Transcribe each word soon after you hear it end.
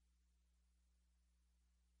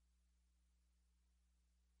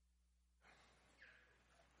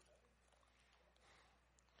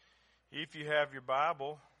If you have your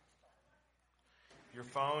Bible, your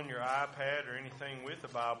phone, your iPad, or anything with a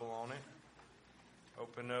Bible on it,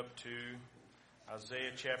 open up to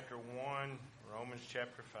Isaiah chapter 1, Romans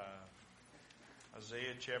chapter 5.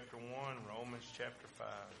 Isaiah chapter 1, Romans chapter 5.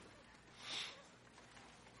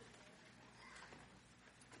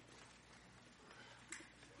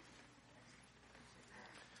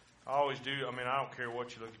 I always do. I don't care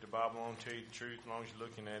what you look at the Bible on, tell you the truth, as long as you're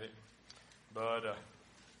looking at it. But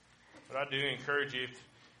I do encourage you, if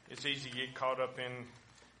it's easy to get caught up in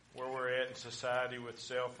where we're at in society with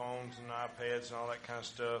cell phones and iPads and all that kind of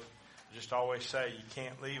stuff. I just always say you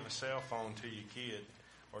can't leave a cell phone to your kid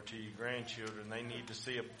or to your grandchildren. They need to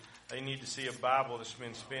see a Bible that's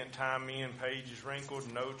been spent time in, pages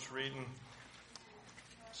wrinkled, notes written.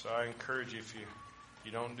 So I encourage you, if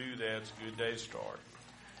you don't do that, it's a good day to start.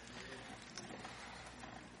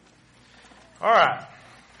 All right.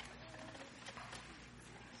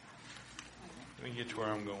 Let me get to where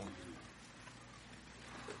I'm going.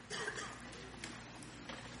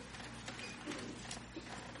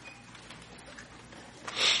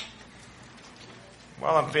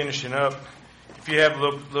 While I'm finishing up, if you have a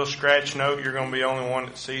little scratch note, you're going to be the only one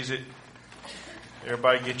that sees it.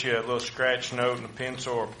 Everybody get you a little scratch note and a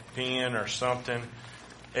pencil or pen or something.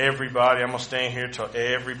 Everybody, I'm going to stand here till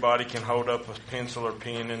everybody can hold up a pencil or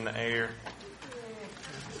pen in the air.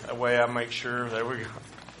 That way I make sure. There we go.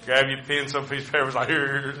 Grab your pencil, piece of paper, like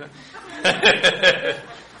here.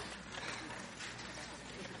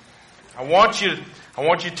 I want you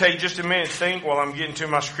to take just a minute to think while I'm getting to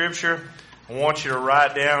my scripture. I want you to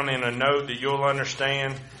write down in a note that you'll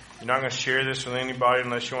understand. You're not going to share this with anybody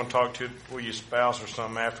unless you want to talk to your spouse or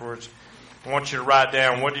something afterwards. I want you to write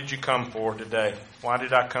down, what did you come for today? Why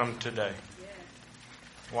did I come today?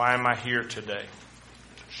 Why am I here today?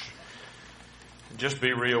 Just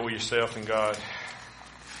be real with yourself and God.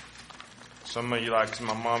 Some of you, like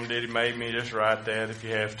my mom and daddy made me, just write that if you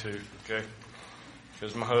have to, okay?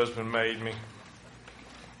 Because my husband made me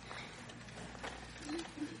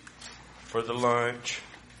for the lunch.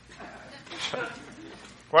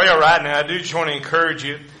 While you're writing, I do just want to encourage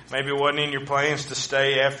you. Maybe it wasn't in your plans to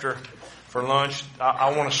stay after for lunch.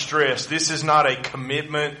 I want to stress, this is not a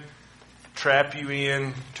commitment, trap you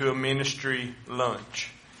in to a ministry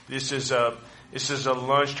lunch. This is a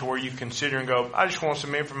lunch to where you consider and go, I just want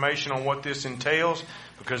some information on what this entails,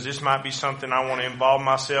 because this might be something I want to involve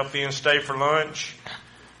myself in. Stay for lunch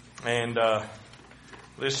and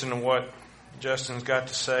listen to what Justin's got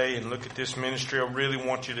to say and look at this ministry. I really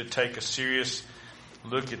want you to take a serious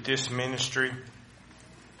look at this ministry.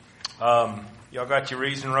 Y'all got your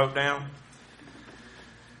reason wrote down?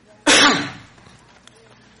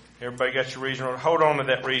 Everybody got your reason wrote? Hold on to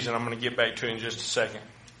that reason. I'm going to get back to it in just a second.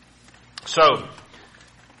 So,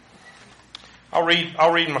 I'll read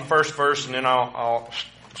my first verse and then I'll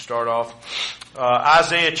start off.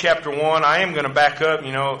 Isaiah chapter 1. I am going to back up,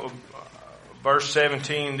 verse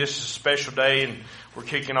 17. This is a special day and we're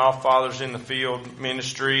kicking off Fathers in the Field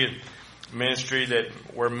ministry that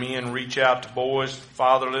where men reach out to boys,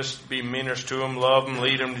 fatherless, be mentors to them, love them,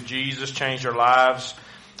 lead them to Jesus, change their lives,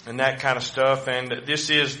 and that kind of stuff. And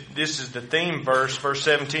this is the theme verse. Verse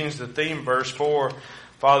 17 is the theme verse for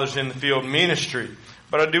Fathers in the Field ministry.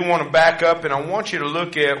 But I do want to back up and I want you to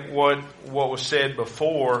look at what was said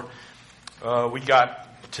before we got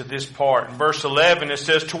to this part. In verse 11 it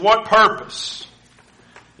says, to what purpose?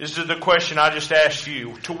 This is the question I just asked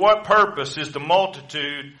you. To what purpose is the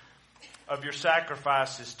multitude of your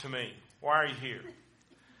sacrifices to me? Why are you here?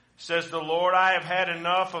 Says the Lord, I have had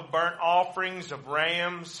enough of burnt offerings, of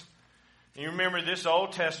rams. And you remember this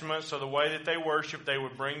Old Testament, so the way that they worship, they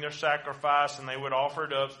would bring their sacrifice and they would offer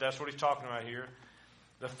it up. That's what he's talking about here.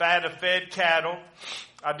 The fat of fed cattle.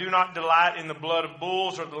 I do not delight in the blood of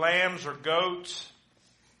bulls or the lambs or goats.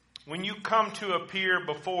 When you come to appear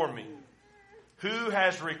before me, who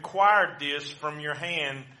has required this from your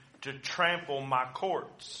hand to trample my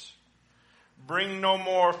courts? Bring no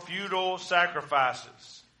more futile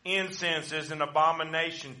sacrifices. Incense is an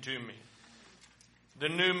abomination to me. The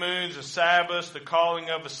new moons, the Sabbaths, the calling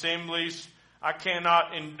of assemblies. I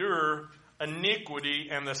cannot endure iniquity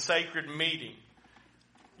and the sacred meeting.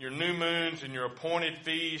 Your new moons and your appointed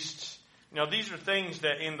feasts. These are things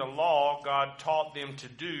that in the law God taught them to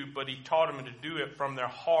do, but he taught them to do it from their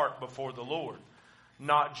heart before the Lord,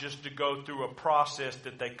 not just to go through a process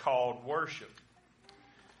that they called worship.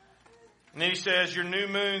 And then he says, your new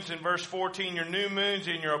moons, in verse 14, your new moons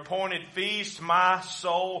and your appointed feasts, my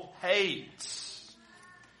soul hates.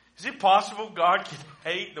 Is it possible God can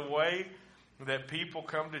hate the way that people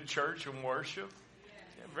come to church and worship?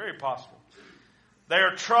 Yeah, very possible. They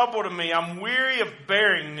are trouble to me. I'm weary of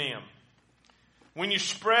bearing them. When you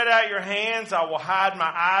spread out your hands, I will hide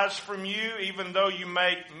my eyes from you. Even though you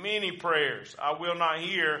make many prayers, I will not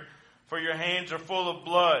hear, for your hands are full of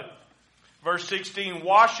blood. Verse 16,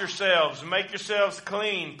 wash yourselves, make yourselves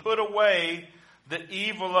clean, put away the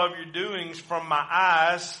evil of your doings from my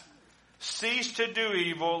eyes. Cease to do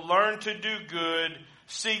evil, learn to do good,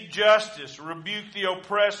 seek justice, rebuke the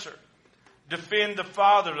oppressor, defend the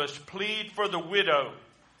fatherless, plead for the widow.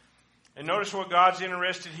 And notice what God's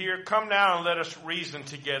interested here. Come now and let us reason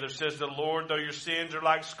together, says the Lord. Though your sins are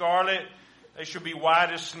like scarlet, they shall be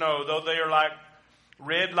white as snow. Though they are like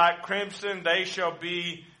red like crimson, they shall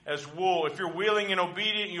be as wool. If you're willing and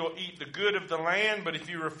obedient, you'll eat the good of the land. But if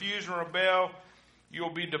you refuse and rebel,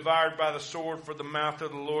 you'll be devoured by the sword, for the mouth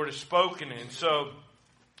of the Lord is spoken. And so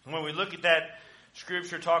when we look at that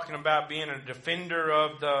scripture talking about being a defender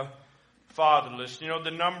of the fatherless,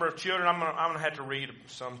 the number of children, I'm going to have to read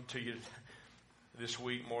some to you this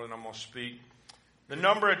week more than I'm going to speak. The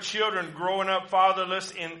number of children growing up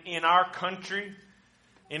fatherless in our country,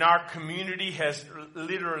 in our community, has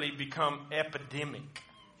literally become epidemic.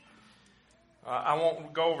 I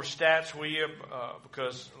won't go over stats with you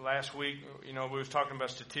because last week, we was talking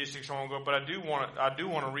about statistics a while ago, but I do want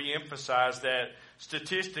to reemphasize that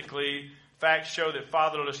statistically, facts show that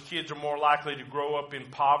fatherless kids are more likely to grow up in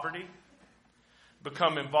poverty,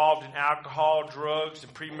 become involved in alcohol, drugs,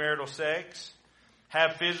 and premarital sex,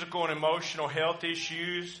 have physical and emotional health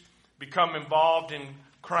issues, become involved in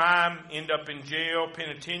crime, end up in jail,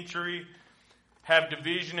 penitentiary, have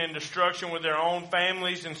division and destruction with their own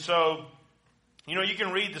families. And so, you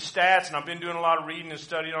can read the stats, and I've been doing a lot of reading and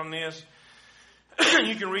studying on this.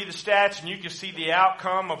 You can read the stats, and you can see the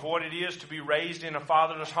outcome of what it is to be raised in a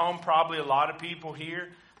fatherless home. Probably a lot of people here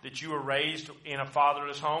that you were raised in a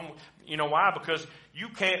fatherless home. You know why? Because you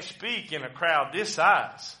can't speak in a crowd this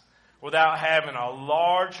size without having a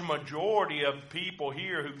large majority of people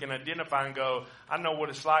here who can identify and go, I know what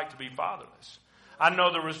it's like to be fatherless. I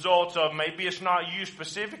know the results of, maybe it's not you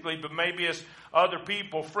specifically, but maybe it's other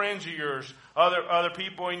people, friends of yours, other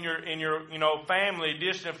people in your family,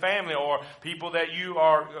 distant family, or people that you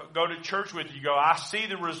go to church with. You go, I see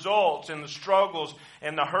the results and the struggles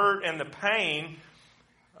and the hurt and the pain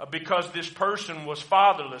because this person was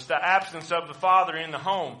fatherless, the absence of the father in the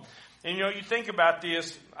home. And you think about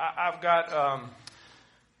this. I've got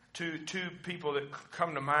two people that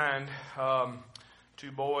come to mind,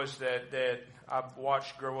 two boys that I've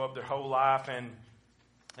watched grow up their whole life, and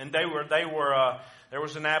there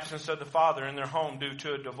was an absence of the father in their home due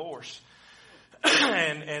to a divorce.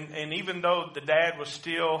 and even though the dad was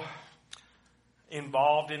still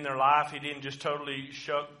involved in their life, he didn't just totally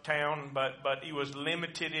shut down, but he was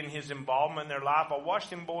limited in his involvement in their life. I watched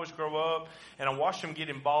them boys grow up, and I watched them get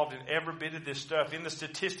involved in every bit of this stuff. In the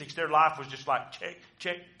statistics, their life was just like check,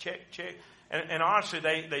 check, check, check. And honestly,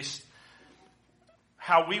 they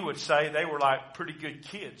how we would say, they were like pretty good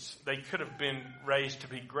kids. They could have been raised to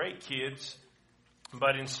be great kids,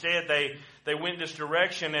 but instead they went this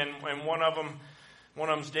direction, and one of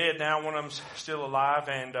them's dead now, one of them's still alive,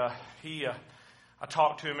 and I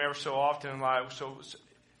talk to him every so often, like, so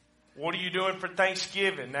what are you doing for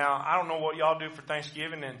Thanksgiving? Now, I don't know what y'all do for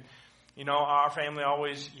Thanksgiving, and our family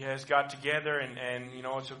always has got together, and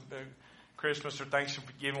it's a Christmas or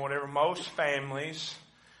Thanksgiving, whatever. Most families,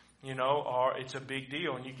 it's a big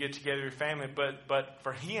deal, and you get together with your family. But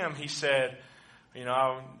for him, he said,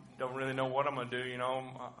 I don't really know what I'm going to do.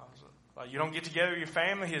 You don't get together with your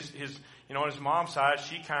family. His mom's side,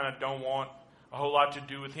 she kind of don't want a whole lot to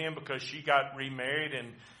do with him because she got remarried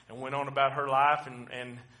and went on about her life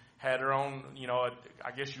and had her own,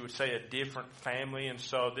 I guess you would say a different family. And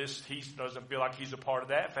so he doesn't feel like he's a part of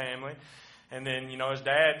that family. And then, his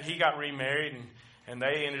dad, he got remarried and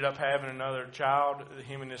they ended up having another child,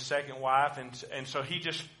 him and his second wife. And so he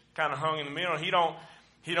just kind of hung in the middle. He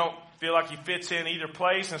don't feel like he fits in either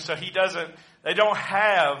place. And so they don't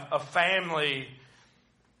have a family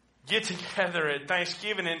get together at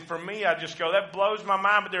Thanksgiving. And for me, I just go, that blows my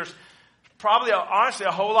mind. But there's probably, honestly,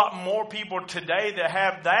 a whole lot more people today that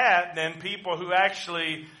have that than people who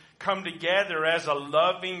actually come together as a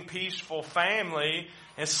loving, peaceful family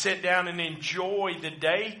and sit down and enjoy the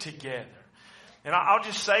day together. And I'll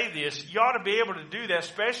just say this, you ought to be able to do that,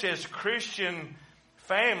 especially as Christian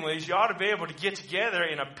families. You ought to be able to get together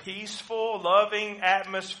in a peaceful, loving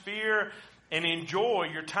atmosphere and enjoy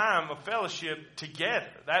your time of fellowship together.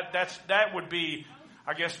 That would be,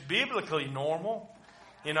 I guess, biblically normal.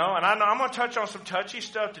 And I know I'm going to touch on some touchy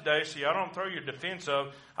stuff today, so I don't throw your defense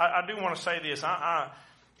up. I do want to say this,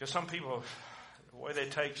 because some people, the way they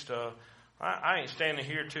take stuff, I ain't standing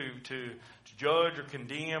here to judge or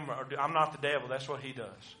condemn. I'm not the devil. That's what he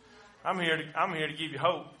does. I'm here to give you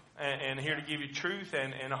hope and here to give you truth.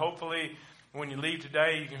 And hopefully when you leave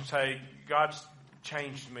today, you can say, God's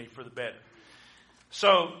changed me for the better.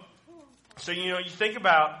 So you think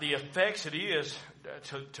about the effects it is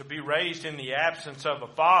to be raised in the absence of a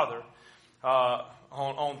father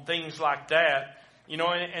on things like that.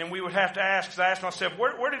 And we would have to ask, because I asked myself,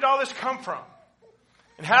 where did all this come from?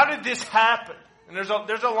 And how did this happen? And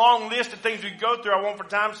there's a long list of things we could go through. I won't for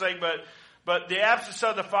time's sake, but the absence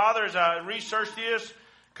of the father, as I researched this,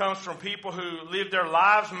 comes from people who live their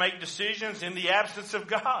lives and make decisions in the absence of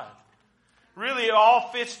God. Really, it all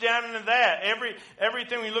fits down into that.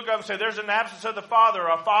 Everything we look up and say, there's an absence of the father,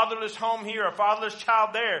 a fatherless home here, a fatherless child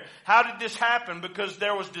there. How did this happen? Because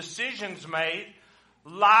there was decisions made,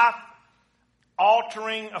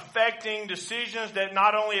 life-altering, affecting decisions that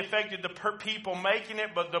not only affected the people making it,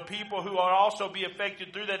 but the people who would also be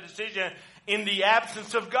affected through that decision in the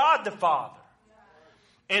absence of God the Father.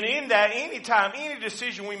 And in that, anytime, any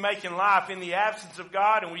decision we make in life in the absence of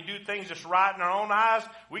God and we do things that's right in our own eyes,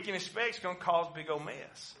 we can expect it's going to cause a big old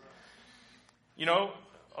mess. A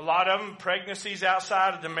lot of them, pregnancies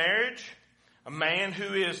outside of the marriage. A man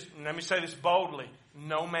who is, let me say this boldly,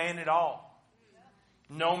 no man at all.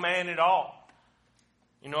 No man at all.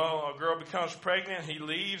 A girl becomes pregnant, he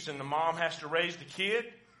leaves, and the mom has to raise the kid.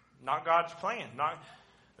 Not God's plan.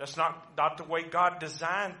 That's not the way God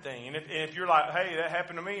designed things. And if you're like, hey, that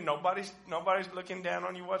happened to me, nobody's looking down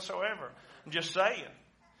on you whatsoever. I'm just saying.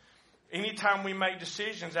 Anytime we make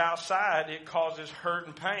decisions outside, it causes hurt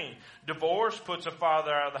and pain. Divorce puts a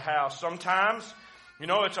father out of the house. Sometimes,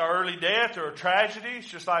 it's an early death or a tragedy. It's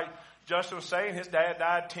just like Justin was saying, his dad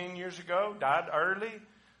died 10 years ago, died early.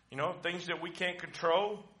 Things that we can't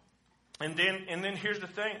control. And then here's the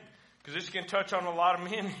thing, because this can touch on a lot of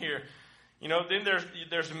men here. Then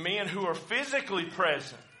there's men who are physically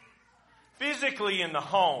present, physically in the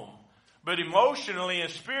home, but emotionally and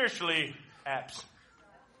spiritually absent.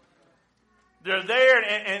 They're there,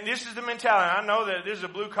 and this is the mentality. I know that this is a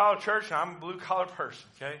blue-collar church, and I'm a blue-collar person,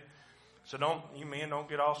 okay? So you men don't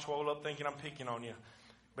get all swollen up thinking I'm picking on you.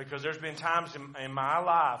 Because there's been times in my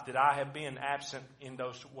life that I have been absent in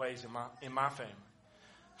those ways in my family.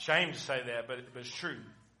 Shame to say that, but it's true.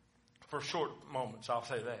 For short moments, I'll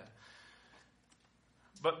say that.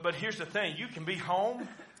 But here's the thing: you can be home,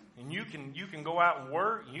 and you can go out and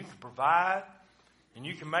work, and you can provide, and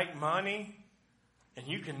you can make money, and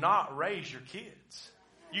you cannot raise your kids.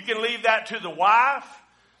 You can leave that to the wife.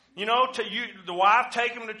 The wife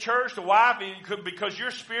take them to church. The wife, because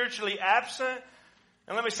you're spiritually absent.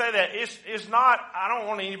 And let me say that it's not, I don't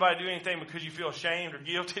want anybody to do anything because you feel ashamed or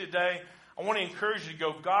guilty today. I want to encourage you to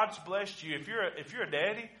go, God's blessed you. If you're a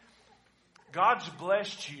daddy, God's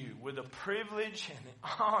blessed you with the privilege and the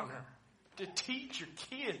honor to teach your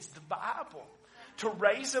kids the Bible, to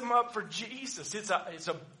raise them up for Jesus. It's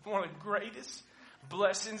one of the greatest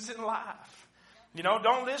blessings in life.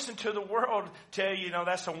 Don't listen to the world tell you,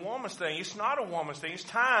 that's a woman's thing. It's not a woman's thing. It's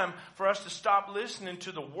time for us to stop listening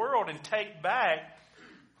to the world and take back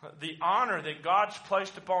the honor that God's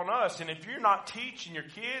placed upon us. And if you're not teaching your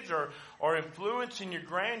kids or influencing your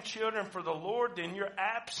grandchildren for the Lord, then you're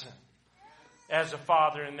absent as a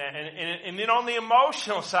father in that. And then on the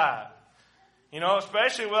emotional side,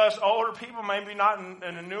 especially with us older people, maybe not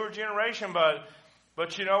in a newer generation, but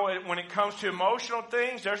when it comes to emotional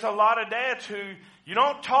things, there's a lot of dads who you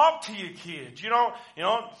don't talk to your kids.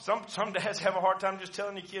 Some dads have a hard time just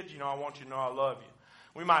telling your kids, I want you to know I love you.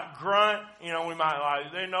 We might grunt, we might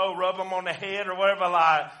rub them on the head or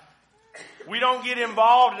whatever. We don't get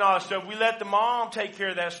involved in all that stuff. We let the mom take care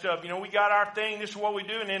of that stuff. We got our thing. This is what we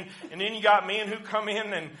do. And then you got men who come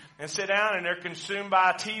in and sit down and they're consumed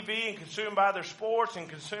by TV and consumed by their sports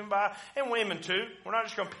and and women too. We're not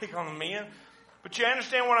just going to pick on the men. But you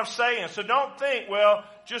understand what I'm saying. So don't think,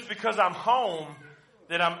 just because I'm home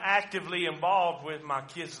that I'm actively involved with my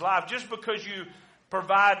kids' life. Just because you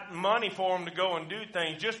provide money for them to go and do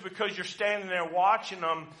things, just because you're standing there watching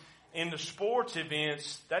them in the sports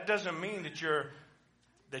events, that doesn't mean that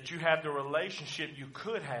you have the relationship you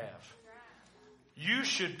could have. You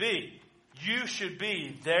should be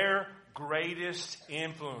their greatest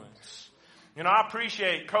influence. I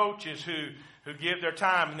appreciate coaches who give their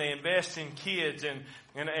time and they invest in kids and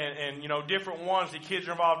different ones. The kids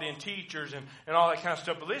are involved in, teachers and all that kind of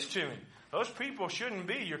stuff. But listen to me. Those people shouldn't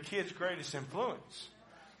be your kids' greatest influence.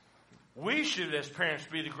 We should, as parents,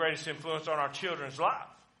 be the greatest influence on our children's life.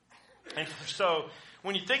 And so,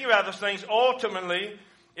 when you think about those things, ultimately,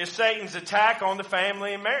 it's Satan's attack on the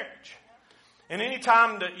family and marriage. And any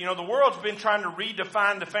time that, the world's been trying to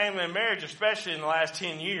redefine the family and marriage, especially in the last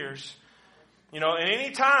 10 years, And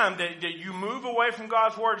any time that you move away from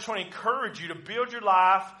God's Word, I just want to encourage you to build your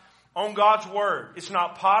life on God's Word. It's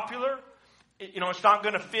not popular. It's not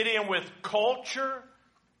going to fit in with culture.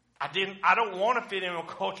 I don't want to fit in with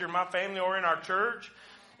culture in my family or in our church.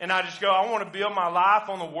 And I just go, I want to build my life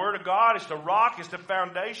on the Word of God. It's the rock. It's the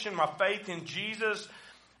foundation. My faith in Jesus.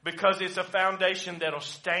 Because it's a foundation that'll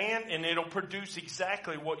stand and it'll produce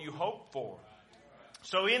exactly what you hope for.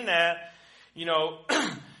 So in that,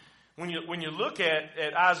 when you look at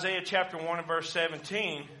Isaiah chapter 1 and verse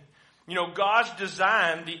 17, God's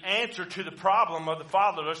designed the answer to the problem of the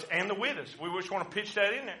fatherless and the widows. We just want to pitch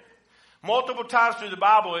that in there. Multiple times through the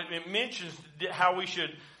Bible, it mentions how we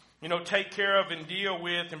should, take care of and deal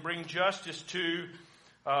with and bring justice to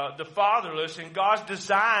the fatherless. And God's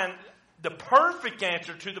designed the perfect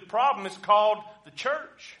answer to the problem is called the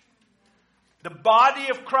church. The body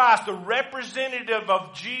of Christ, the representative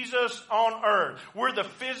of Jesus on earth. We're the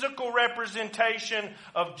physical representation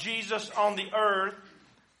of Jesus on the earth.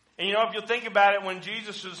 And if you think about it, when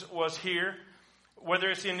Jesus was here,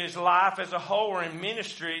 whether it's in his life as a whole or in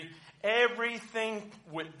ministry, everything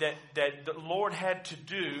that the Lord had to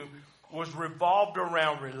do was revolved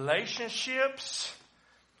around relationships,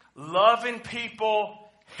 loving people,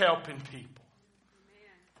 helping people.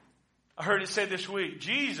 I heard it said this week,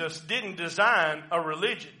 Jesus didn't design a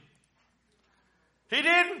religion. He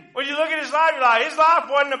didn't. When you look at his life, you're like, his life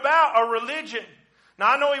wasn't about a religion.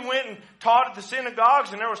 Now I know he went and taught at the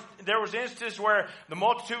synagogues, and there was instances where the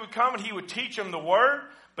multitude would come and he would teach them the word,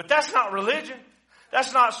 but that's not religion.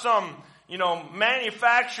 That's not some,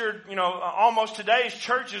 manufactured, almost today's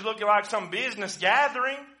church is looking like some business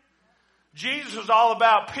gathering. Jesus was all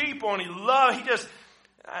about people, and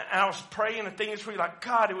I was praying and thinking this week, like,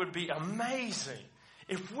 God, it would be amazing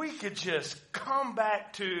if we could just come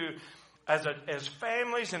back to, as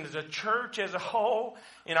families and as a church as a whole,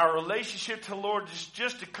 in our relationship to the Lord,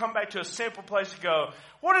 just to come back to a simple place to go,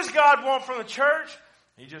 what does God want from the church?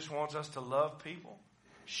 He just wants us to love people,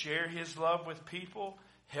 share his love with people,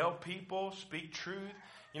 help people, speak truth.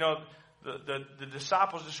 The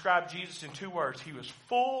disciples described Jesus in 2 words. He was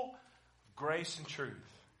full of grace and truth.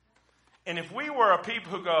 And if we were a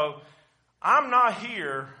people who go, I'm not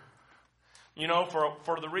here,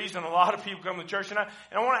 for the reason a lot of people come to church. And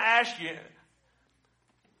I want to ask you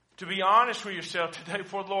to be honest with yourself today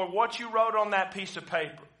before the Lord. What you wrote on that piece of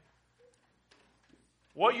paper.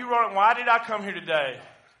 What you wrote, why did I come here today?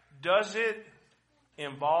 Does it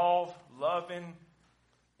involve loving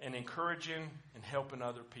and encouraging and helping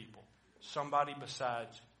other people? Somebody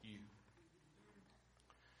besides you.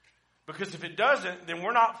 Because if it doesn't, then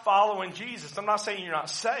we're not following Jesus. I'm not saying you're not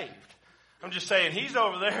saved. I'm just saying he's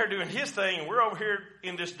over there doing his thing and we're over here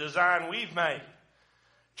in this design we've made.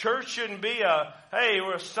 Church shouldn't be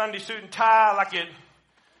we're a Sunday suit and tie like it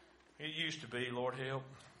used to be, Lord help.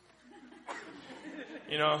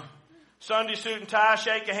 Sunday suit and tie,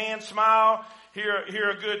 shake a hand, smile, hear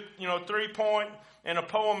a good, 3-point and a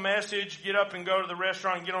poem message, get up and go to the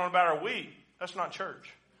restaurant and get on about our week. That's not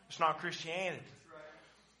church. It's not Christianity.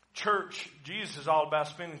 Church, Jesus is all about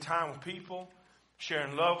spending time with people,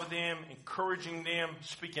 sharing love with them, encouraging them,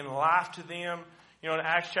 speaking life to them. In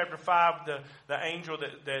Acts chapter 5, the angel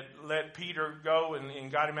that let Peter go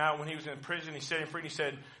and got him out when he was in prison, he set him free and he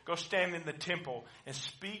said, go stand in the temple and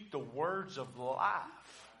speak the words of life.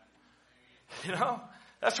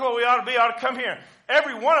 That's what we ought to be. Ought to come here.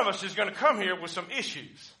 Every one of us is going to come here with some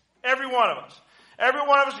issues. Every one of us. Every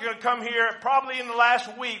one of us is going to come here probably in the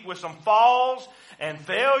last week with some falls and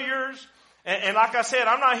failures. And like I said,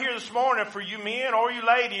 I'm not here this morning for you men or you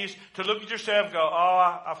ladies to look at yourself and go,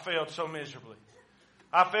 I failed so miserably.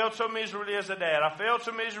 I failed so miserably as a dad. I failed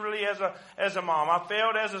so miserably as a mom. I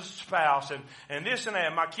failed as a spouse and this and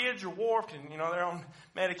that. My kids are warped and, they're on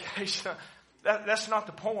medication. That's not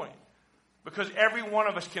the point. Because every one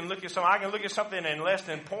of us can look at something. I can look at something in less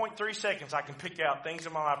than 0.3 seconds. I can pick out things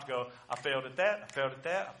in my life to go, I failed at that, I failed at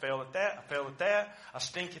that, I failed at that, I failed at that, I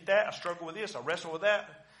stink at that, I struggle with this, I wrestle with that.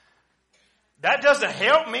 That doesn't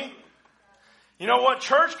help me. You know what?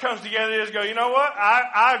 Church comes together is go, you know what?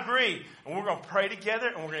 I agree. And we're going to pray together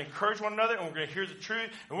and we're going to encourage one another and we're going to hear the truth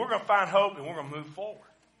and we're going to find hope and we're going to move forward.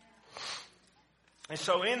 And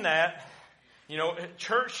so in that,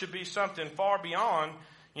 church should be something far beyond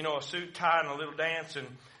a suit, tie, and a little dance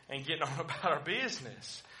and getting on about our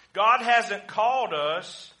business. God hasn't called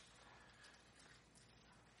us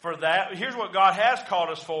for that. Here's what God has called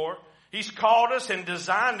us for. He's called us and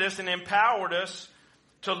designed us and empowered us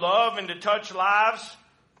to love and to touch lives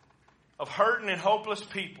of hurting and hopeless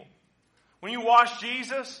people. When you watch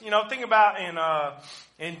Jesus, think about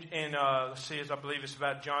let's see, I believe it's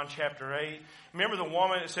about John chapter 8. Remember the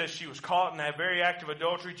woman that says she was caught in that very act of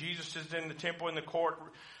adultery? Jesus is in the temple in the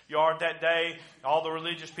courtyard that day. All the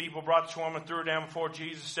religious people brought this woman, threw her down before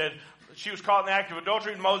Jesus, said she was caught in the act of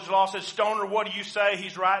adultery. Moses' law says, stone her. What do you say?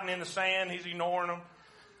 He's writing in the sand. He's ignoring them.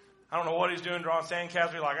 I don't know what he's doing, drawing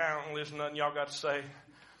sandcastles. Like, I don't listen to nothing y'all got to say.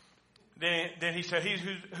 Then he said, he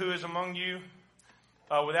who is among you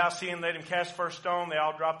without sin, let him cast the first stone. They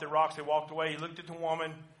all dropped their rocks. They walked away. He looked at the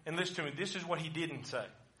woman, and listen to me. This is what he didn't say.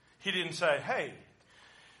 He didn't say, hey,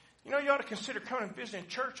 you ought to consider coming and visiting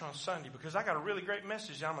church on Sunday because I got a really great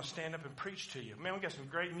message that I'm going to stand up and preach to you. Man, we got some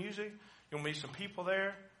great music. You'll meet some people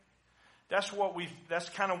there. That's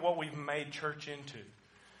kind of what we've made church into.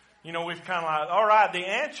 We've kind of like, all right, the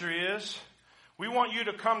answer is we want you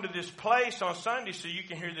to come to this place on Sunday so you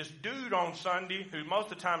can hear this dude on Sunday who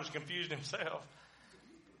most of the time is confused himself.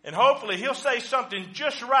 And hopefully he'll say something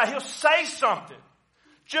just right. He'll say something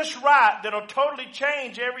just right that'll totally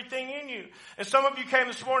change everything in you. And some of you came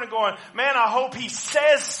this morning going, man, I hope he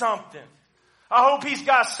says something. I hope he's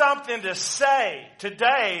got something to say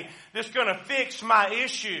today that's going to fix my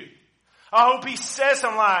issue. I hope he says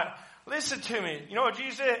something like, listen to me. You know what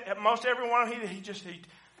Jesus said? Most everyone,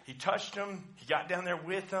 he touched them. He got down there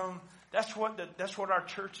with them. That's what our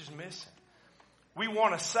church is missing. We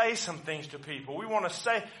want to say some things to people. We want to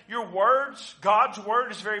say your words. God's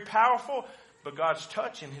word is very powerful, but God's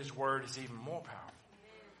touch in his word is even more powerful.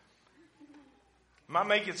 Am I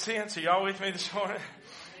making sense? Are y'all with me this morning?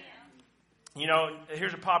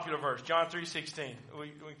 Here's a popular verse, John 3:16.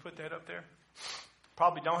 We put that up there?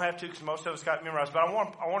 Probably don't have to because most of us got it memorized. But I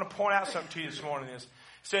want to point out something to you this morning. It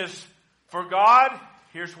says, for God,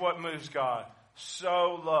 here's what moves God,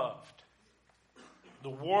 so loved the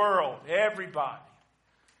world, everybody,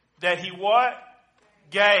 that he what?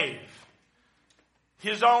 Gave.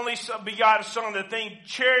 His only begotten Son, the thing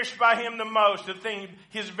cherished by him the most, the thing,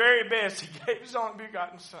 his very best, he gave his only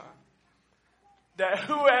begotten Son. That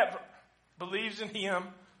whoever believes in him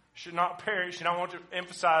should not perish, and I want to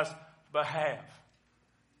emphasize, but have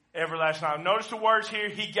everlasting life. Notice the words here,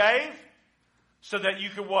 he gave so that you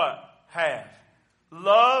could what? Have.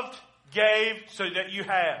 Loved, gave so that you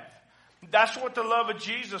have. That's what the love of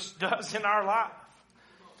Jesus does in our life.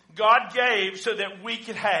 God gave so that we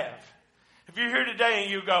could have. If you're here today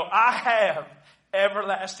and you go, I have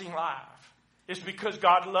everlasting life, it's because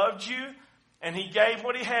God loved you and he gave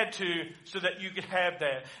what he had to so that you could have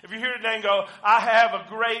that. If you're here today and go, I have a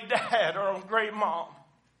great dad or a great mom,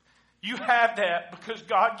 you have that because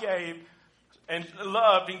God gave and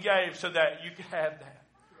loved and gave so that you could have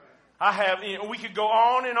that. We could go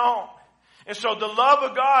on and on. And so the love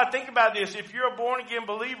of God, think about this. If you're a born again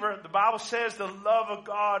believer, the Bible says the love of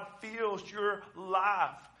God fills your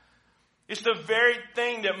life. It's the very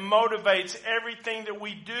thing that motivates everything that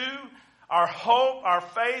we do, our hope, our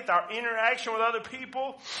faith, our interaction with other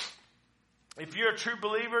people. If you're a true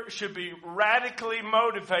believer, it should be radically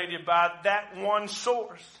motivated by that one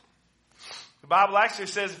source. The Bible actually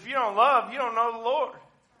says if you don't love, you don't know the Lord.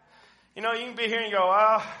 You can be here and go,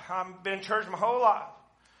 I've been in church my whole life.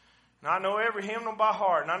 And I know every hymnal by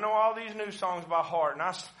heart. And I know all these new songs by heart. And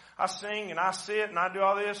I sing and I sit and I do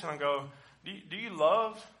all this. And I go, do you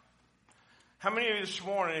love? How many of you this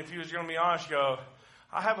morning, if you was going to be honest, go,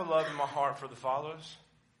 I have a love in my heart for the fatherless.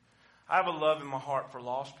 I have a love in my heart for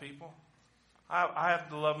lost people. I have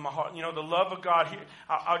the love in my heart. The love of God here.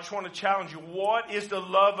 I just want to challenge you. What is the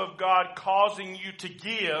love of God causing you to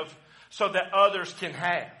give so that others can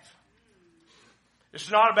have? It's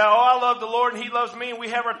not about, I love the Lord and he loves me and we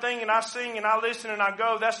have our thing and I sing and I listen and I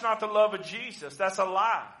go. That's not the love of Jesus. That's a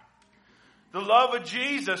lie. The love of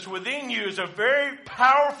Jesus within you is a very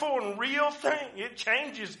powerful and real thing. It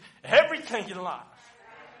changes everything in life.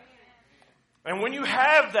 And when you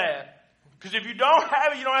have that, because if you don't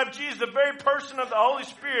have it, you don't have Jesus, the very person of the Holy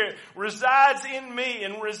Spirit resides in me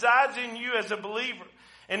and resides in you as a believer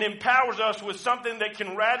and empowers us with something that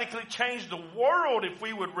can radically change the world if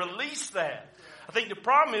we would release that. I think the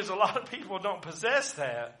problem is a lot of people don't possess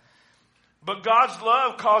that. But God's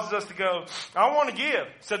love causes us to go, I want to give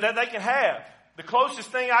so that they can have. The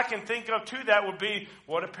closest thing I can think of to that would be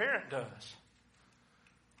what a parent does.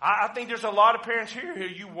 I think there's a lot of parents here who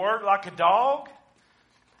you work like a dog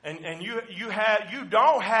and you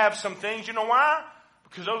don't have some things. You know why?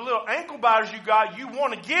 Because those little ankle biters you got, you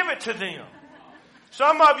want to give it to them.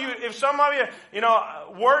 If some of you,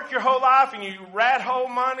 work your whole life and you rat hole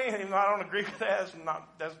money, and I don't agree with that.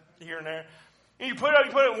 That's here and there. And you put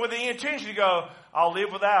it with the intention to go, I'll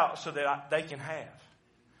live without so that they can have.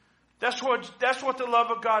 That's what the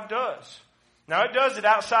love of God does. Now, it does it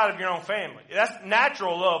outside of your own family. That's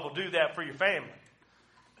natural love will do that for your family.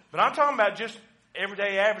 But I'm talking about just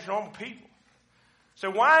everyday, average, normal people. So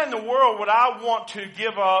why in the world would I want to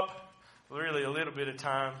give up really a little bit of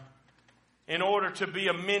time in order to be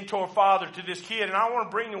a mentor father to this kid? And I want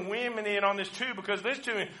to bring the women in on this too, because listen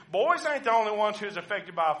to me, boys ain't the only ones who's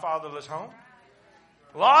affected by a fatherless home.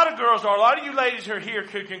 A lot of girls are. A lot of you ladies who are here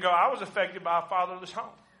can go, I was affected by a fatherless home.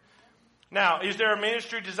 Now, is there a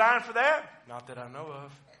ministry designed for that? Not that I know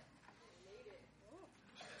of.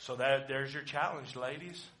 So there's your challenge,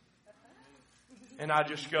 ladies. And I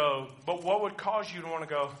just go, but what would cause you to want to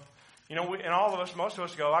go? You know, and all of us, most of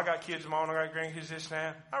us go, I got kids of my own, I got grandkids, this and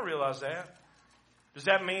that. I realize that. Does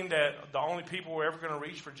that mean that the only people we're ever going to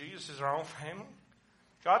reach for Jesus is our own family?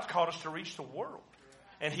 God's called us to reach the world.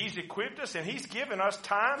 And He's equipped us, and He's given us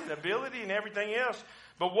time and ability and everything else.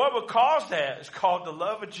 But what would cause that is called the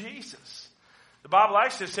love of Jesus. The Bible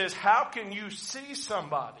actually says, how can you see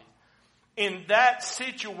somebody in that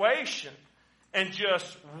situation and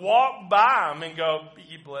just walk by them and go, be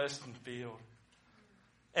ye blessed and filled,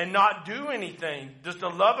 and not do anything? Does the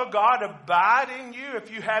love of God abide in you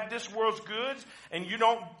if you have this world's goods and you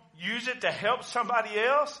don't use it to help somebody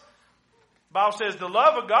else? The Bible says the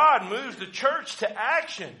love of God moves the church to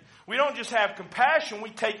action. We don't just have compassion. We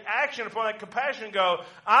take action upon that compassion and go,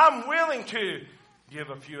 I'm willing to give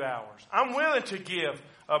a few hours. I'm willing to give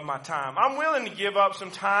of my time. I'm willing to give up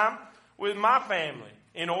some time with my family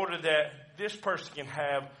in order that this person can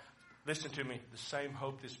have, listen to me, the same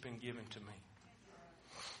hope that's been given to me.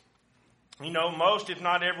 You know, most, if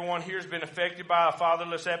not everyone here has been affected by a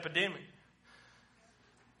fatherless epidemic.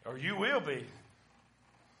 Or you will be.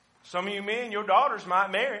 Some of you men, your daughters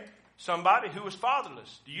might marry somebody who is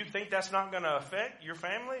fatherless. Do you think that's not going to affect your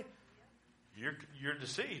family? You're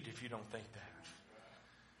deceived if you don't think that.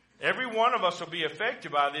 Every one of us will be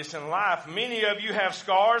affected by this in life. Many of you have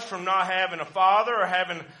scars from not having a father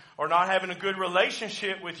or not having a good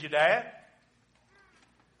relationship with your dad.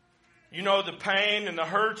 You know the pain and the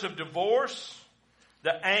hurts of divorce,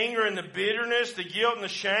 the anger and the bitterness, the guilt and the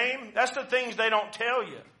shame. That's the things they don't tell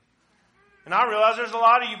you. And I realize there's a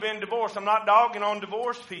lot of you been divorced. I'm not dogging on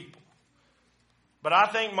divorced people. But I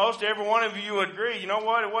think most every one of you would agree, you know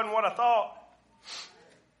what, it wasn't what I thought.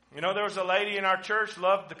 You know, there was a lady in our church,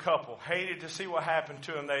 loved the couple, hated to see what happened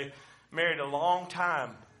to them. They married a long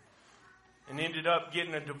time and ended up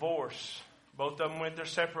getting a divorce. Both of them went their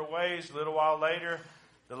separate ways. A little while later,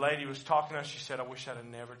 the lady was talking to us. She said, I wish I'd have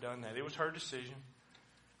never done that. It was her decision.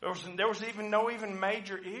 There was even no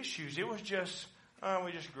major issues. It was just,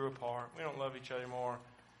 we just grew apart. We don't love each other anymore.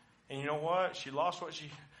 And you know what? She lost what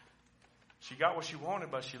she got what she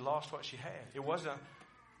wanted, but she lost what she had. It wasn't.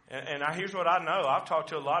 And here's what I know. I've talked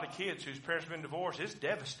to a lot of kids whose parents have been divorced. It's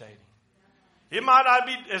devastating. It might not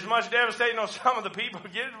be as much devastating on some of the people who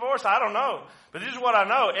get divorced. I don't know. But this is what I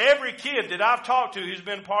know. Every kid that I've talked to who's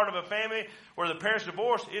been part of a family where the parents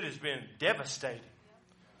divorced, it has been devastating.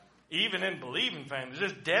 Even in believing families,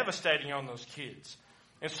 it's devastating on those kids.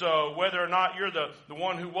 And so whether or not you're the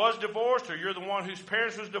one who was divorced or you're the one whose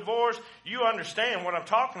parents was divorced, you understand what I'm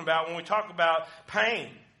talking about when we talk about pain.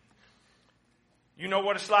 You know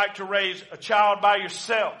what it's like to raise a child by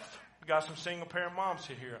yourself. We got some single parent moms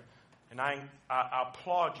here. And I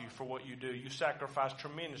applaud you for what you do. You sacrifice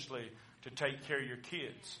tremendously to take care of your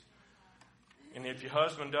kids. And if your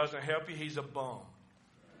husband doesn't help you, he's a bum.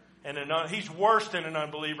 And he's worse than an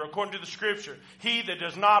unbeliever. According to the scripture, he that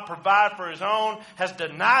does not provide for his own has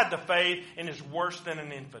denied the faith and is worse than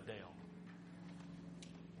an infidel.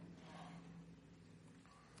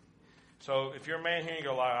 So if you're a man here and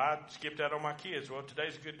you go, I skipped out on my kids. Well,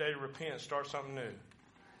 today's a good day to repent and start something new.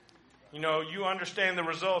 You know, you understand the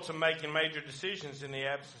results of making major decisions in the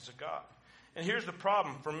absence of God. And here's the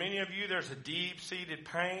problem. For many of you, there's a deep-seated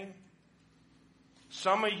pain.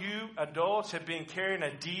 Some of you adults have been carrying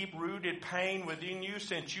a deep-rooted pain within you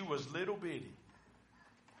since you was little bitty.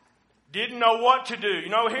 Didn't know what to do. You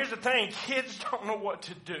know, here's the thing. Kids don't know what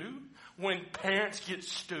to do when parents get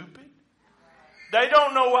stupid. They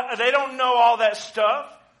don't know all that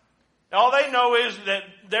stuff. All they know is that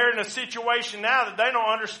they're in a situation now that they don't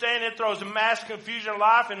understand. It throws a mass confusion in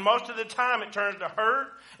life, and most of the time it turns to hurt.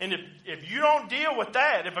 And if you don't deal with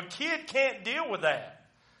that, if a kid can't deal with that,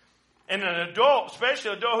 and an adult,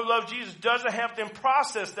 especially an adult who loves Jesus, doesn't help them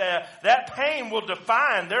process that pain will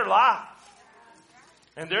define their life.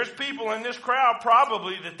 And there's people in this crowd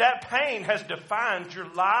probably that pain has defined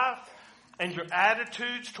your life and your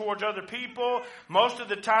attitudes towards other people. Most of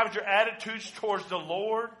the times your attitudes towards the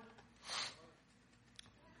Lord.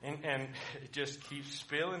 And it just keeps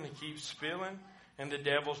spilling and keeps spilling. And the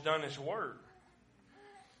devil's done his work.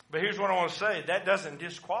 But here's what I want to say. That doesn't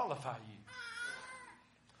disqualify you.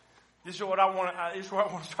 This is what I want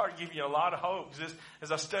to start giving you a lot of hope.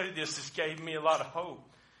 As I studied this gave me a lot of hope.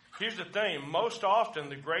 Here's the thing. Most often,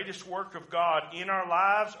 the greatest work of God in our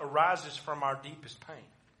lives arises from our deepest pain.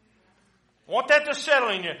 I want that to settle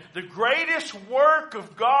in you. The greatest work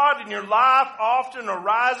of God in your life often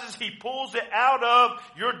arises. He pulls it out of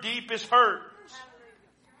your deepest hurt.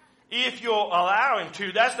 If you'll allow Him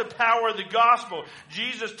to. That's the power of the gospel.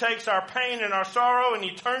 Jesus takes our pain and our sorrow and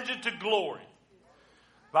He turns it to glory.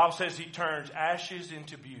 The Bible says He turns ashes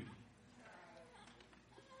into beauty.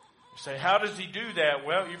 You say, how does He do that?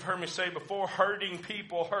 Well, you've heard me say before, hurting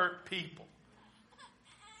people hurt people.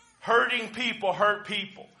 Hurting people hurt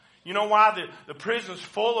people. You know why the prison's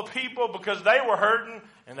full of people? Because they were hurting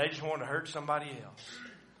and they just wanted to hurt somebody else.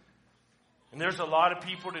 And there's a lot of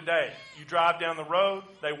people today. You drive down the road,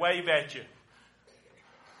 they wave at you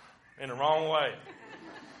in the wrong way.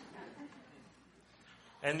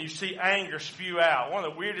 And you see anger spew out. One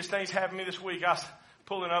of the weirdest things happened to me this week. I was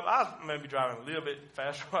pulling up. I was maybe driving a little bit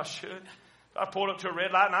faster than I should. I pulled up to a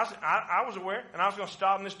red light, and I was aware, and I was going to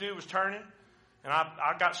stop, and this dude was turning. And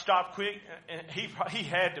I got stopped quick, and he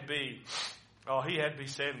had to be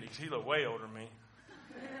 70, because he looked way older than me.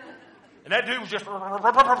 And that dude was just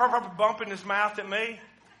bumping his mouth at me.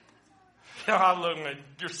 You know, I looked and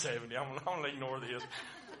you're 70. I'm going to ignore this.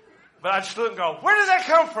 But I just look and go, where did that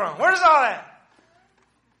come from? Where does all that?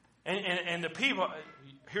 And the people,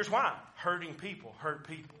 here's why. Hurting people hurt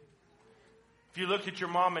people. If you look at your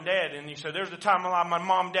mom and dad and you say, there's a time in my life my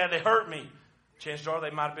mom and dad, they hurt me. Chances are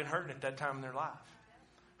they might have been hurting at that time in their life.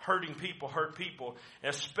 Hurting people hurt people,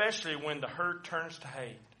 especially when the hurt turns to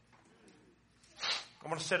hate. I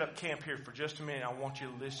want to set up camp here for just a minute. I want you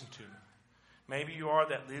to listen to me. Maybe you are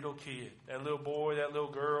that little kid, that little boy, that little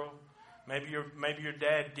girl. Maybe your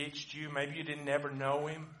dad ditched you. Maybe you didn't ever know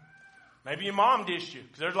him. Maybe your mom ditched you.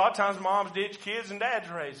 Because there's a lot of times moms ditch kids and dads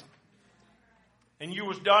raise them. And you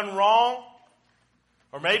was done wrong.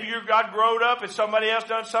 Or maybe you got growed up and somebody else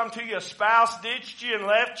done something to you. A spouse ditched you and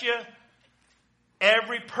left you.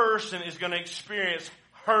 Every person is going to experience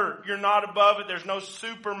hurt. You're not above it. There's no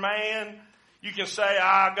Superman. You can say,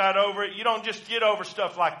 I got over it. You don't just get over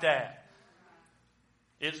stuff like that.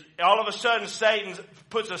 It's all of a sudden Satan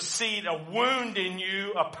puts a seed, a wound in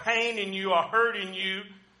you, a pain in you, a hurt in you,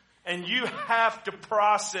 and you have to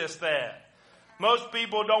process that. Most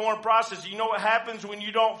people don't want to process it. You know what happens when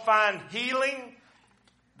you don't find healing?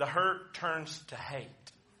 The hurt turns to hate.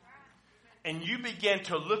 And you begin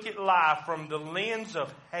to look at life from the lens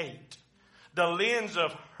of hate, the lens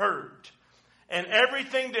of hurt. And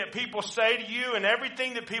everything that people say to you and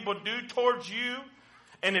everything that people do towards you,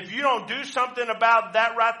 and if you don't do something about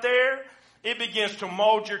that right there, it begins to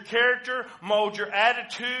mold your character, mold your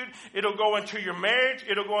attitude. It'll go into your marriage.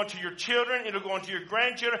 It'll go into your children. It'll go into your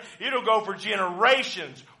grandchildren. It'll go for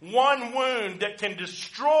generations. One wound that can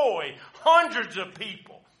destroy hundreds of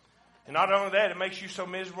people. And not only that, it makes you so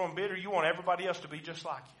miserable and bitter, you want everybody else to be just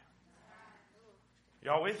like you.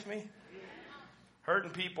 Y'all with me?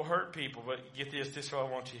 Hurting people hurt people. But get this is what I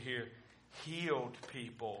want you to hear. Healed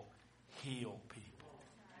people heal people.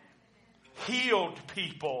 Healed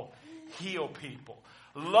people heal people.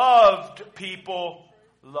 Loved people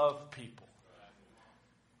love people.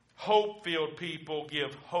 Hope-filled people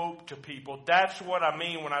give hope to people. That's what I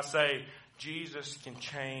mean when I say Jesus can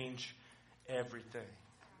change everything.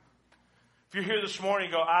 If you're here this morning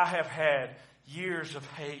and go, I have had years of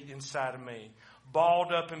hate inside of me,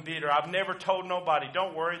 balled up and bitter. I've never told nobody.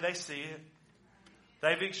 Don't worry, they see it.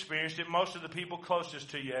 They've experienced it. Most of the people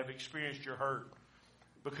closest to you have experienced your hurt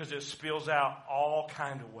because it spills out all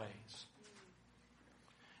kind of ways.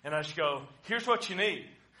 And I just go, here's what you need.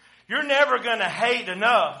 You're never going to hate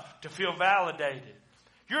enough to feel validated.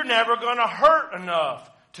 You're never going to hurt enough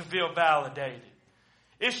to feel validated.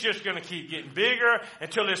 It's just going to keep getting bigger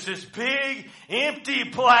until it's this big, empty,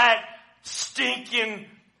 black, stinking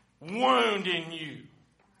wound in you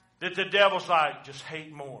that the devil's like, just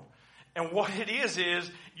hate more. And what it is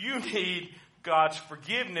you need God's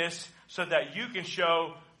forgiveness so that you can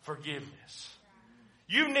show forgiveness.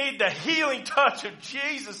 You need the healing touch of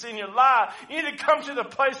Jesus in your life. You need to come to the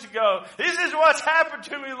place to go, this is what's happened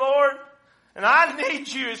to me, Lord. And I need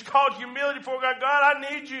you. It's called humility before God. God,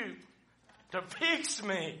 I need you to fix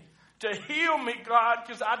me, to heal me, God,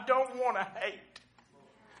 because I don't want to hate.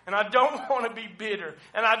 And I don't want to be bitter.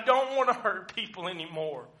 And I don't want to hurt people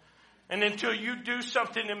anymore. And until you do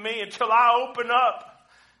something to me, until I open up,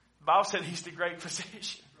 the Bible said He's the great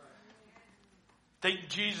physician. I think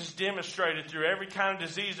Jesus demonstrated through every kind of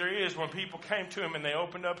disease there is, when people came to Him and they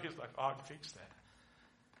opened up, He was like, oh, I can fix that.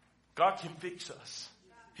 God can fix us.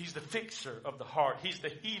 He's the fixer of the heart. He's the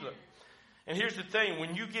healer. And here's the thing.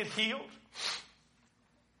 When you get healed,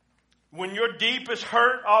 when your deepest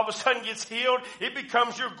hurt all of a sudden gets healed, it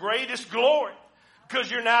becomes your greatest glory. Because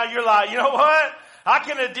you're like, you know what? I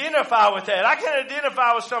can identify with that. I can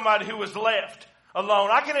identify with somebody who was left alone.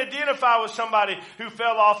 I can identify with somebody who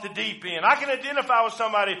fell off the deep end. I can identify with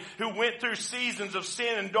somebody who went through seasons of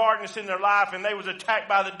sin and darkness in their life and they was attacked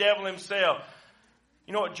by the devil himself.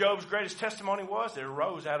 You know what Job's greatest testimony was? That it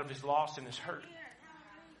arose out of his loss and his hurt.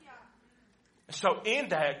 So in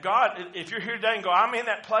that, God, if you're here today and go, I'm in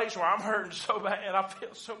that place where I'm hurting so bad, I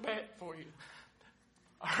feel so bad for you.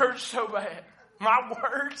 I hurt so bad. My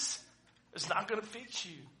words is not going to fix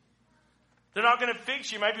you. They're not going to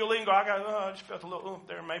fix you. Maybe you'll leave and go, I just felt a little oomph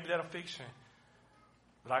there. Maybe that'll fix me.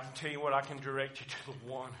 But I can tell you what, I can direct you to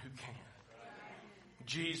the one who can.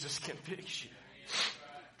 Jesus can fix you.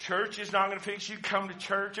 Church is not going to fix you. Come to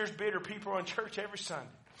church. There's bitter people in church every Sunday.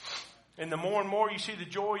 And the more and more you see the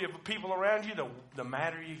joy of the people around you, the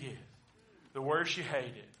madder you get. The worse you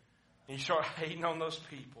hate it. And you start hating on those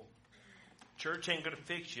people. Church ain't going to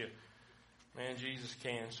fix you. Man, Jesus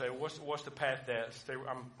can. So what's the path that?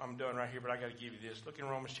 I'm done right here, but I got to give you this. Look in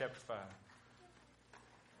Romans chapter 5.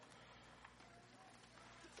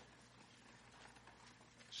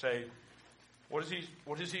 Say, what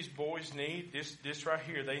does these boys need? This right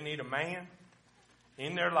here. They need a man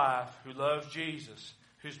in their life who loves Jesus,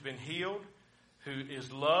 who's been healed, who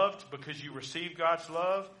is loved because you receive God's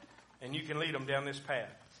love, and you can lead them down this path.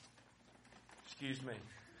 Excuse me.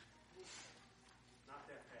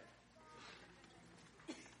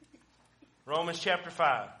 Romans chapter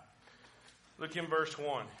 5. Look in verse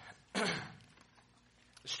 1. It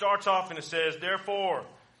starts off and it says, therefore,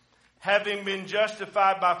 having been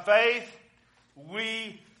justified by faith,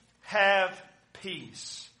 we have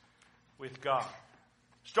peace with God.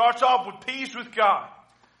 Starts off with peace with God.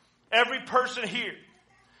 Every person here.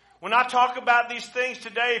 When I talk about these things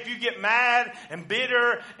today, if you get mad and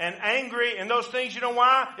bitter and angry and those things, you know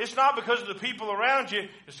why? It's not because of the people around you.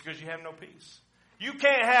 It's because you have no peace. You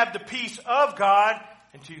can't have the peace of God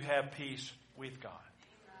until you have peace with God.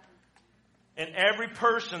 And every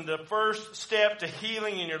person, the first step to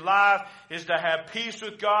healing in your life is to have peace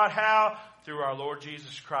with God. How? Through our Lord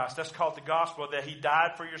Jesus Christ. That's called the gospel, that He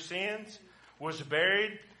died for your sins, was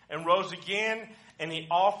buried, and rose again. And He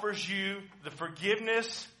offers you the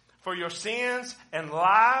forgiveness for your sins and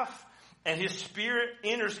life. And His Spirit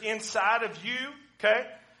enters inside of you. Okay?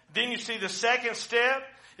 Then you see the second step.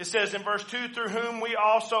 It says in verse 2, through whom we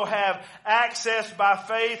also have access by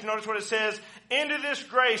faith. Notice what it says, into this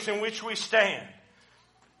grace in which we stand.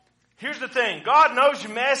 Here's the thing. God knows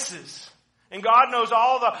your messes. And God knows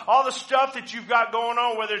all the stuff that you've got going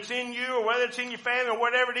on, whether it's in you or whether it's in your family or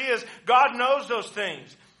whatever it is. God knows those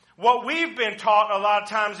things. What we've been taught a lot of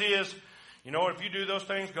times is, you know, if you do those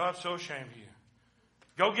things, God's so ashamed of you.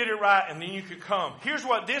 Go get it right and then you can come. Here's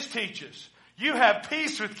what this teaches. You have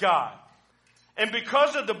peace with God. And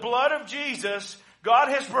because of the blood of Jesus, God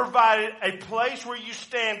has provided a place where you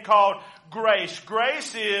stand called grace.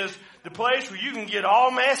 Grace is the place where you can get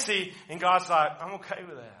all messy and God's like, I'm okay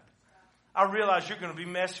with that. I realize you're going to be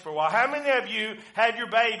messy for a while. How many of you had your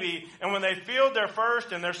baby and when they filled their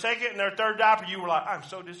first and their second and their third diaper, you were like, I'm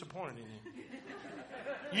so disappointed in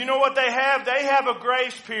you. You know what they have? They have a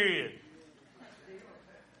grace period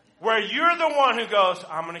where you're the one who goes,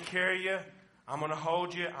 I'm going to carry you. I'm going to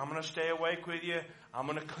hold you. I'm going to stay awake with you. I'm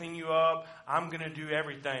going to clean you up. I'm going to do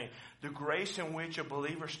everything. The grace in which a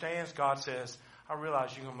believer stands, God says, I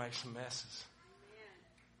realize you're going to make some messes.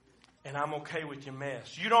 And I'm okay with your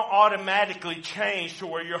mess. You don't automatically change to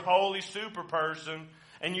where you're holy super person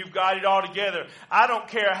and you've got it all together. I don't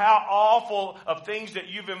care how awful of things that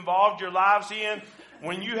you've involved your lives in.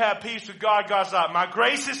 When you have peace with God, God's like, my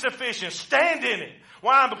grace is sufficient. Stand in it.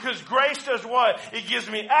 Why? Because grace does what? It gives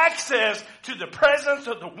me access to the presence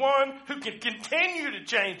of the one who can continue to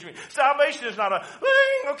change me. Salvation is not a,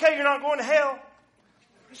 okay, you're not going to hell.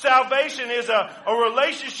 Salvation is a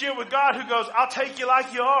relationship with God who goes, I'll take you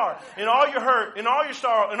like you are. In all your hurt, in all your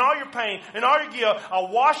sorrow, in all your pain, in all your guilt, I'll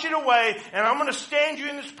wash it away and I'm going to stand you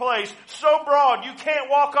in this place so broad you can't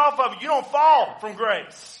walk off of it. You don't fall from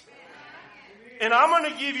grace. And I'm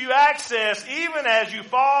going to give you access even as you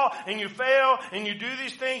fall and you fail and you do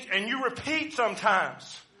these things and you repeat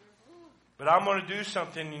sometimes. But I'm going to do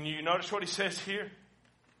something and you notice what he says here?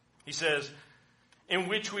 He says, in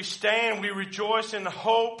which we stand, we rejoice in the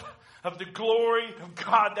hope of the glory of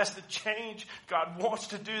God. That's the change God wants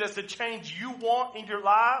to do. That's the change you want in your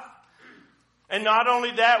life. And not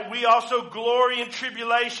only that, we also glory in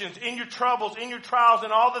tribulations, in your troubles, in your trials,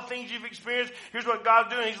 and all the things you've experienced. Here's what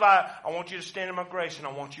God's doing. He's like, I want you to stand in my grace, and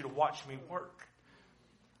I want you to watch me work.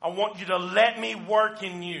 I want you to let me work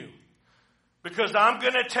in you. Because I'm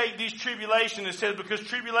going to take these tribulations. It says, because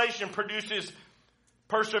tribulation produces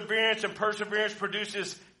perseverance, and perseverance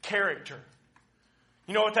produces character.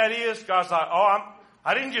 You know what that is? God's like,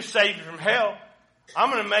 I didn't just save you from hell. I'm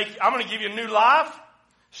going to give you a new life.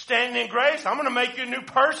 Standing in grace, I'm going to make you a new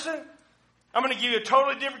person. I'm going to give you a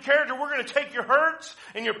totally different character. We're going to take your hurts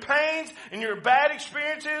and your pains and your bad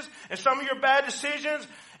experiences and some of your bad decisions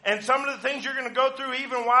and some of the things you're going to go through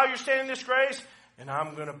even while you're standing in this grace. And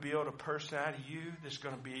I'm going to build a person out of you that's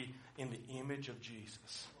going to be in the image of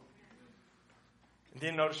Jesus. And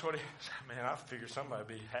then notice what man, I figured somebody would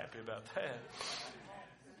be happy about that.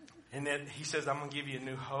 And then he says, I'm going to give you a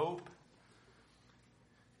new hope.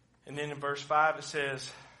 And then in verse 5 it says,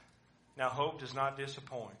 now hope does not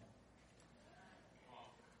disappoint.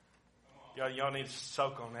 Y'all need to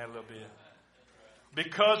soak on that a little bit.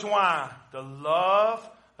 Because why? The love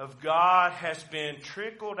of God has been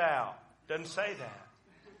trickled out. Doesn't say that.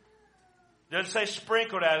 Doesn't say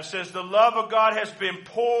sprinkled out. It says the love of God has been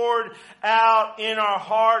poured out in our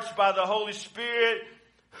hearts by the Holy Spirit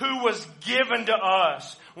who was given to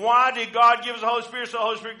us. Why did God give us the Holy Spirit? So the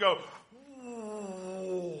Holy Spirit go,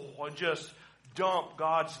 and just dump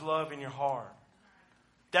God's love in your heart.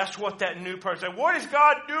 That's what that new person. What is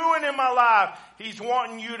God doing in my life? He's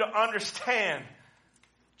wanting you to understand.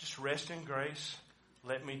 Just rest in grace.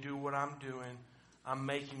 Let me do what I'm doing. I'm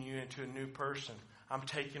making you into a new person. I'm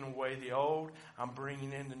taking away the old. I'm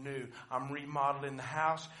bringing in the new. I'm remodeling the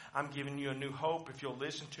house. I'm giving you a new hope. If you'll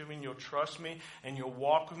listen to me and you'll trust me and you'll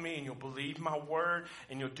walk with me and you'll believe my word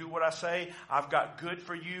and you'll do what I say, I've got good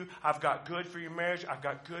for you. I've got good for your marriage. I've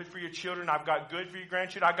got good for your children. I've got good for your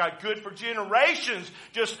grandchildren. I've got good for generations.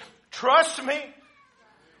 Just trust me.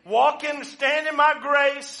 Walk in, stand in my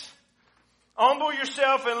grace. Humble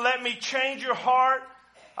yourself and let me change your heart.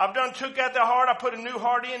 I've took out that heart. I put a new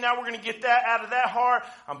heart in. Now we're going to get that out of that heart.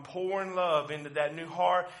 I'm pouring love into that new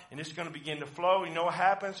heart, and it's going to begin to flow. You know what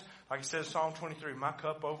happens? Like it says in Psalm 23, my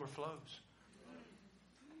cup overflows.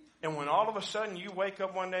 And when all of a sudden you wake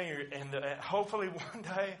up one day, and hopefully one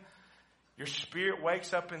day, your spirit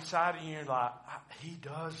wakes up inside of you, and you're like, he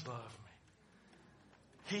does love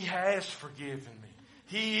me. He has forgiven me.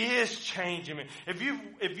 He is changing me. If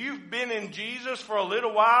you've been in Jesus for a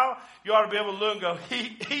little while, you ought to be able to look and go,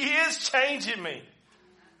 He is changing me.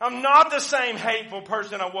 I'm not the same hateful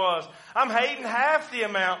person I was. I'm hating half the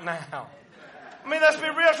amount now. I mean, let's be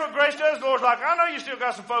real. That's what grace does. The Lord's like, I know you still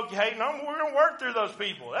got some folk you hate. We're going to work through those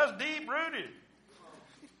people. That's deep rooted.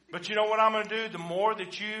 But you know what I'm going to do? The more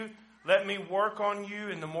that you let me work on you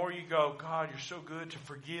and the more you go, God, you're so good to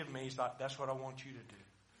forgive me. He's like, that's what I want you to do.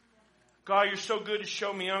 God, you're so good to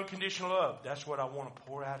show me unconditional love. That's what I want to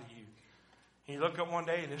pour out of you. And you look up one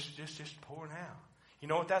day and this is just pouring out. You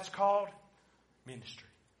know what that's called? Ministry.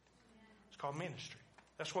 It's called ministry.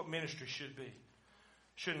 That's what ministry should be.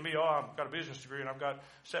 Shouldn't be, I've got a business degree and I've got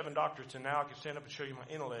 7 doctorates and now I can stand up and show you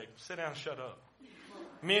my intellect. Sit down and shut up.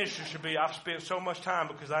 Ministry should be, I've spent so much time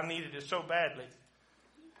because I needed it so badly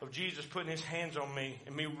of Jesus putting his hands on me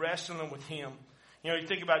and me wrestling with him. You know, you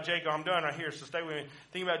think about Jacob. I'm done right here, so stay with me.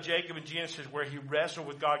 Think about Jacob in Genesis where he wrestled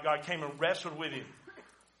with God. God came and wrestled with him.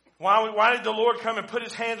 Why did the Lord come and put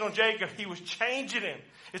his hands on Jacob? He was changing him.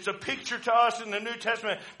 It's a picture to us in the New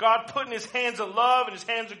Testament. God putting his hands of love and his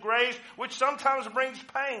hands of grace, which sometimes brings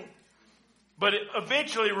pain. But it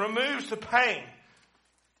eventually removes the pain.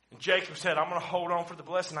 And Jacob said, I'm going to hold on for the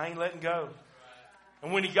blessing. I ain't letting go.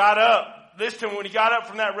 And when he got up, when he got up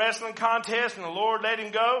from that wrestling contest and the Lord let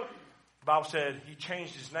him go, the Bible said he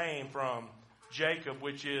changed his name from Jacob,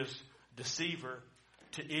 which is deceiver,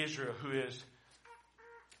 to Israel, who is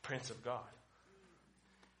Prince of God.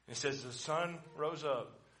 And it says the sun rose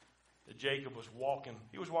up that Jacob was walking.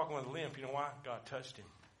 He was walking with a limp. You know why? God touched him.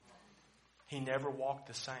 He never walked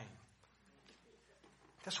the same.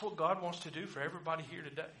 That's what God wants to do for everybody here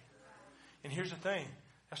today. And here's the thing.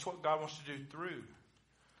 That's what God wants to do through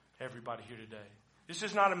everybody here today. This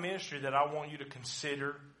is not a ministry that I want you to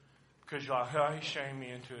consider because you're like, oh, he shamed me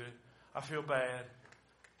into it. I feel bad.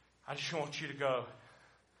 I just want you to go,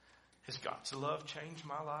 has God's love changed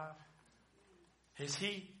my life? Has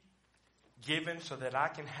he given so that I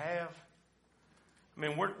can have? I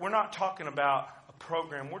mean, we're not talking about a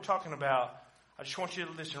program. We're talking about, I just want you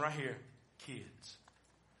to listen right here, kids.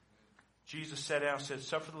 Jesus sat down and said,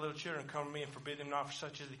 suffer the little children, come to me and forbid them not, for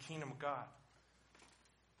such is the kingdom of God.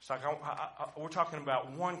 It's like, we're talking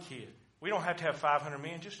about one kid. We don't have to have 500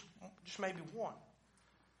 men, just maybe one.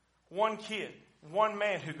 One kid, one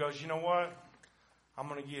man who goes, you know what? I'm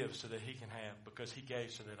going to give so that he can have, because he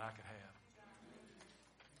gave so that I could have.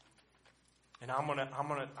 And I'm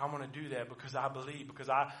gonna do that because I believe, because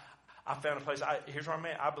I found a place. Here's where I'm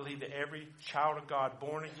at. I believe that every child of God,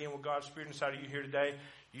 born again with God's Spirit inside of you here today,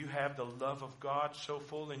 you have the love of God so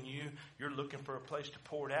full in you, you're looking for a place to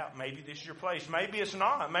pour it out. Maybe this is your place. Maybe it's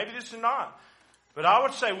not. Maybe this is not. But I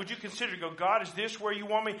would say, would you consider, go, God, is this where you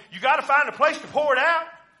want me? You got to find a place to pour it out.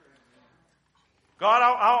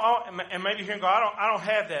 God, and maybe you're hearing, God, I don't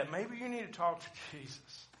have that. Maybe you need to talk to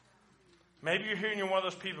Jesus. Maybe you're hearing, you're one of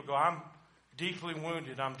those people go, I'm deeply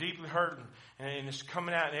wounded. I'm deeply hurting. And it's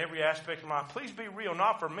coming out in every aspect of my life. Please be real,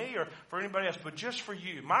 not for me or for anybody else, but just for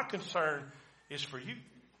you. My concern is for you.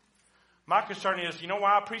 My concern is, you know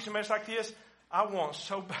why I preach a message like this? I want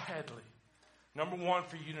so badly, number one,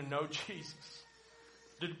 for you to know Jesus.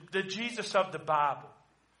 The Jesus of the Bible.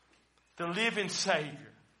 The living Savior.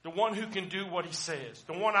 The one who can do what He says.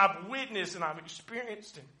 The one I've witnessed and I've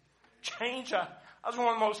experienced Him change. I was one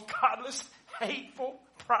of the most godless, hateful,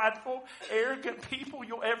 prideful, arrogant people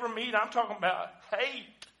you'll ever meet. I'm talking about hate.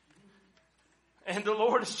 And the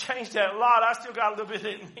Lord has changed that a lot. I still got a little bit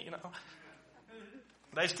in me, you know.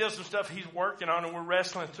 There's still some stuff He's working on and we're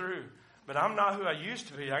wrestling through. But I'm not who I used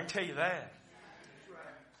to be. I can tell you that.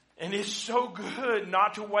 And it's so good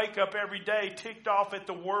not to wake up every day ticked off at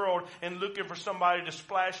the world and looking for somebody to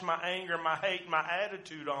splash my anger, my hate, my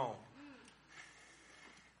attitude on.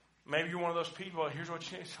 Maybe you're one of those people, here's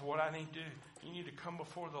what you need. So what I need to do, you need to come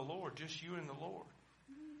before the Lord, just you and the Lord.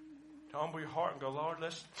 To humble your heart and go, Lord,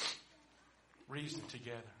 let's reason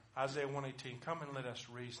together. Isaiah 1:18, come and let us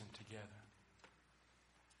reason together.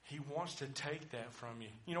 He wants to take that from you.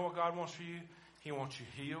 You know what God wants for you? He wants you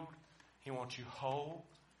healed. He wants you whole.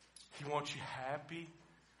 He wants you happy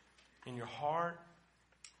in your heart.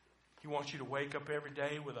 He wants you to wake up every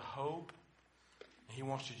day with a hope. And He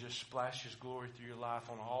wants to just splash His glory through your life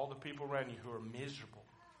on all the people around you who are miserable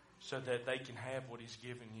so that they can have what He's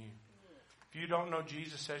given you. If you don't know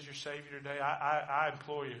Jesus as your Savior today, I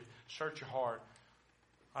implore you, search your heart.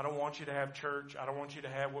 I don't want you to have church. I don't want you to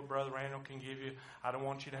have what Brother Randall can give you. I don't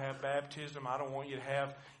want you to have baptism. I don't want you to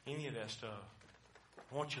have any of that stuff.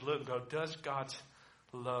 I want you to look and go, does God's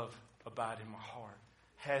love abide in my heart?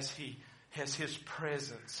 Has His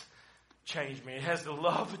presence changed me? Has the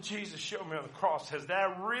love of Jesus shown me on the cross? Has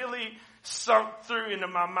that really sunk through into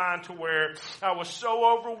my mind to where I was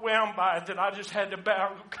so overwhelmed by it that I just had to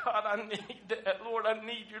bow and go, God, I need that. Lord, I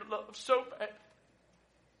need your love so bad.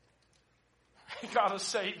 God will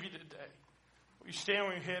save you today. Will you stand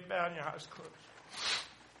with your head bowed and your eyes closed?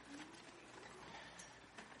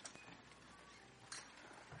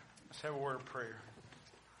 Let's have a word of prayer.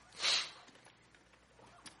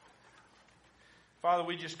 Father,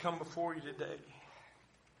 we just come before you today.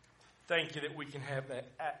 Thank you that we can have that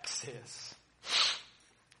access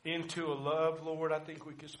into a love, Lord. I think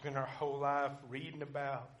we could spend our whole life reading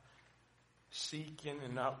about, seeking,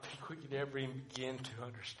 and not think we could ever even begin to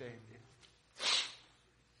understand it.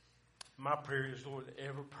 My prayer is, Lord, that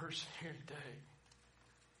every person here today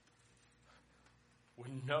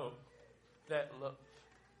would know that love.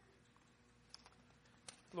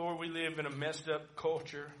 Lord, we live in a messed up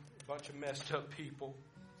culture, a bunch of messed up people.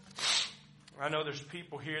 I know there's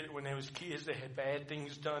people here that when they was kids, they had bad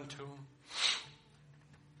things done to them.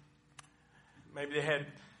 Maybe they had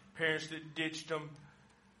parents that ditched them.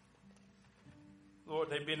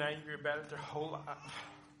 Lord, they've been angry about it their whole life.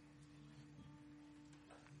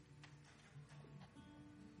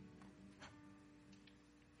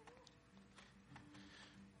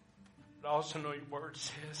 But I also know your word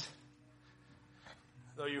says,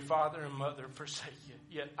 though your father and mother forsake you,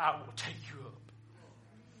 yet I will take you up.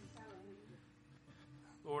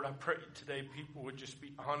 Lord, I pray today people would just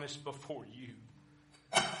be honest before you.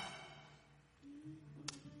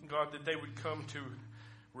 God, that they would come to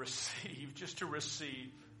receive, just to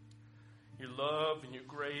receive your love and your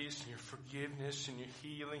grace and your forgiveness and your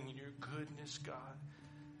healing and your goodness, God.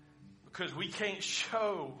 Because we can't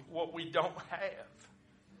show what we don't have.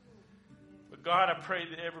 But God, I pray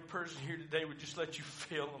that every person here today would just let you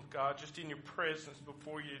fill them, God, just in your presence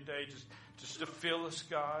before you today, just to fill us,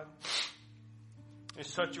 God, in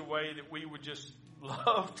such a way that we would just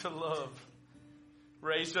love to love.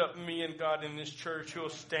 Raise up men, God, in this church who will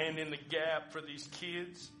stand in the gap for these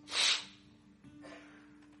kids.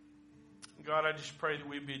 God, I just pray that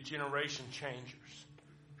we be generation changers.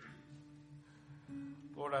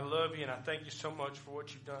 Lord, I love you and I thank you so much for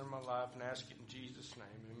what you've done in my life and ask it in Jesus'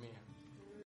 name.